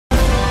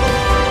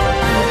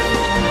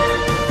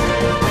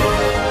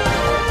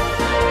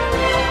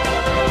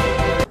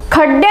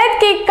खड्ड्यात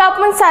केक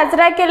कापून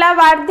साजरा केला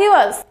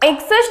वाढदिवस,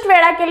 61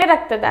 वेळा केले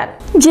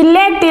रक्तदान।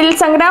 जिल्ह्यातील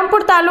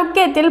संग्रामपूर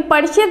तालुक्यातील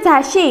पळशी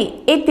झाशी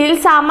येथील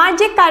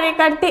सामाजिक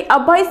कार्यकर्ते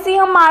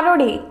अभयसिंह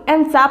मारोडे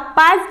यांचा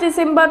 5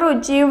 डिसेंबर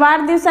रोजी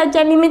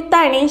वाढदिवसाच्या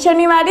निमित्ताने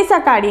शनिवारी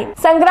सकाळी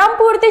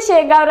संग्रामपूर ते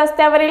शेगाव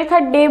रस्त्यावरील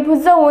खड्डे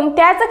बुजवून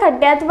त्याच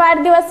खड्ड्यात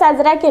वाढदिवस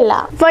साजरा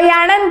केला व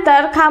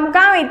यानंतर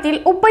खामगाव येथील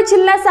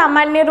उपजिल्हा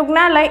सामान्य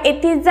रुग्णालय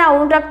येथे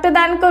जाऊन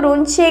रक्तदान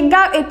करून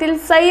शेगाव येथील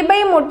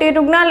सईबाई मोठे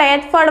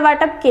रुग्णालयात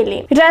फळवाटप केले।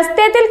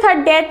 रस्त्यातील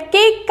खड्ड्यात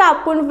केक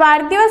कापून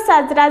वाढदिवस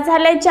साजरा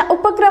झाल्याच्या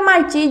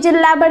उपक्रमाची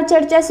जिल्हाभर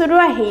चर्चा सुरू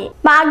आहे।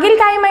 मागील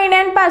काही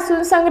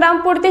महिन्यांपासून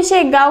संग्रामपूर ते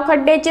शेगाव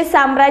खड्ड्याचे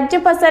साम्राज्य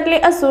पसरले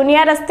असून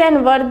या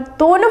रस्त्यांवर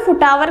 2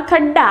 फुटावर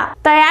खड्डा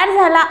तयार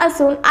झाला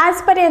असून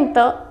आजपर्यंत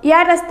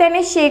या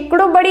रस्त्याने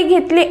शेकडो बळी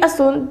घेतले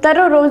असून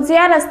दररोज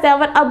या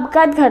रस्त्यावर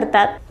अपघात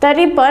घडतात।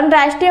 तरी पण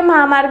राष्ट्रीय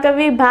महामार्ग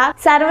विभाग,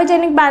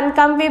 सार्वजनिक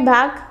बांधकाम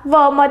विभाग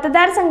व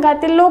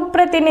मतदारसंघातील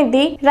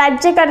लोकप्रतिनिधी,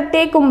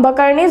 राज्यकर्ते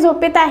कुंभकर्णी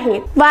झोपेत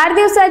आहेत।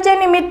 वाढदिवसाच्या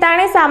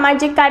निमित्ताने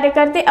सामाजिक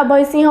कार्यकर्ते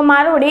अभयसिंह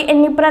मारोडे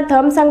यांनी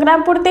प्रथम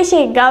संग्रामपूर ते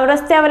शेगाव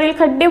रस्त्यावरील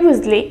खड्डे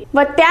बुजले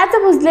व त्याच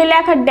बुजलेल्या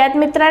खड्ड्यात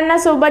मित्रांना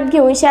सोबत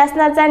घेऊन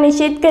शासनाचा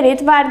निषेध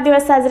करीत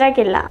वाढदिवस साजरा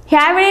केला।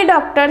 यावेळी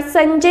डॉक्टर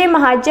संजय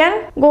महाजन,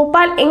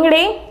 गोपाल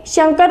इंगळे,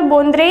 शंकर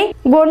बोंद्रे,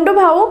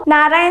 गोंडूभाऊ,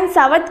 नारायण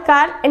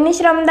सावतकार यांनी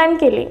श्रमदान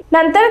केले।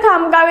 नंतर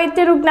खामगाव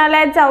येथे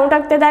रुग्णालयात जाऊन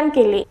रक्तदान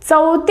केले।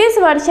 34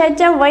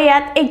 वर्षाच्या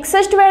वयात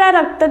 61 वेळा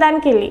रक्तदान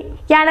केले।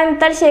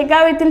 यानंतर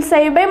शेगाव येथील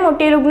सईबाई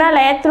मोठे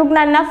रुग्णालयात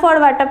रुग्णांना फळ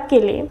वाटप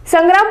केले।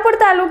 संग्रामपूर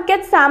तालुक्यात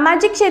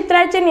सामाजिक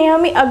क्षेत्राचे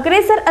नेहमी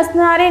अग्रेसर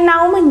असणारे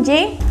नाव म्हणजे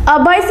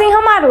अभयसिंह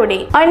मारोडे।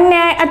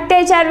 अन्याय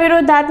अत्याचार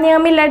विरोधात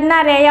नेहमी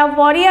लढणाऱ्या या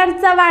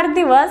वॉरियरचा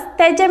वाढदिवस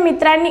त्याच्या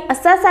मित्रांनी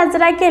असा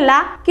साजरा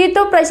केला की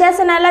तो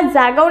प्रशासनाला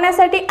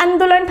जागवण्यासाठी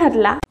आंदोलन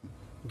ठरला।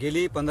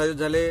 गेली 15 दिवस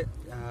झाले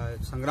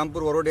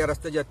संग्रामपूर वरोड या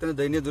रस्त्याची अत्यंत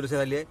दयनीय दुर्दशा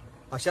झाली आहे।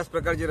 अशाच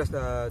प्रकारची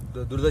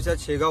दुर्दशा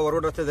शेगाव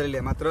वरोड रस्ते झालेली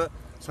आहे। मात्र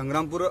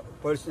संग्रामपूर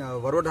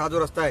वरोड हा जो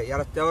रस्ता आहे या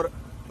रस्त्यावर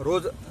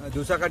रोज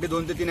दिवसाकाठी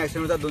 2 ते 3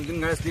 ऍक्सिडेंट होतात, 2-3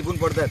 गाड्या स्लिप होऊन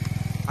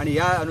पडतात आणि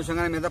या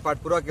अनुषंगाने मी आता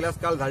पाठपुरावा केलास।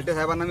 काल झालटे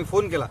साहेबांना मी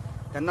फोन केला,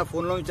 त्यांना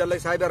फोन लावून विचारलं की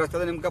साहेब या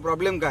रस्त्याचा नेमका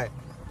प्रॉब्लेम काय,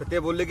 तर ते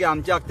बोलले की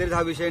आमच्या अखत्यारीत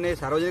हा विषय नाही,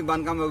 सार्वजनिक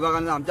बांधकाम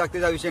विभागाने आमच्या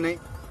अखत्यारीत हा विषय नाही।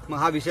 मग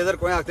हा विषय जर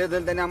कोणी अखत्यारीत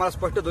असेल त्यांनी आम्हाला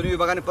स्पष्ट दोन्ही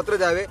विभागाने पत्र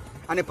द्यावे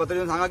आणि पत्र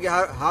देऊन सांगा की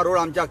हा रोड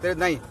आमच्या अखत्यारीत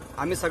नाही।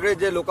 आम्ही सगळे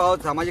जे लोक आहोत,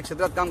 सामाजिक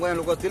क्षेत्रात काम करणारे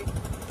लोक असतील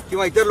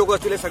किंवा इतर लोक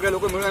असतील, हे सगळे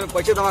लोक मिळून आम्ही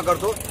पैसे जमा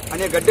करतो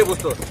आणि गड्डे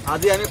बुजतो।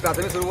 आधी आम्ही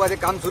प्राथमिक स्वरूपात हे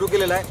काम सुरू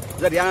केलेलं आहे।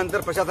 जर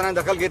यानंतर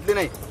प्रशासनाने दखल घेतली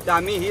नाही तर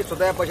आम्ही ही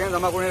स्वतः पैशाने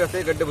जमा करून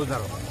रस्ते गड्डे बुजणार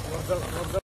आहोत।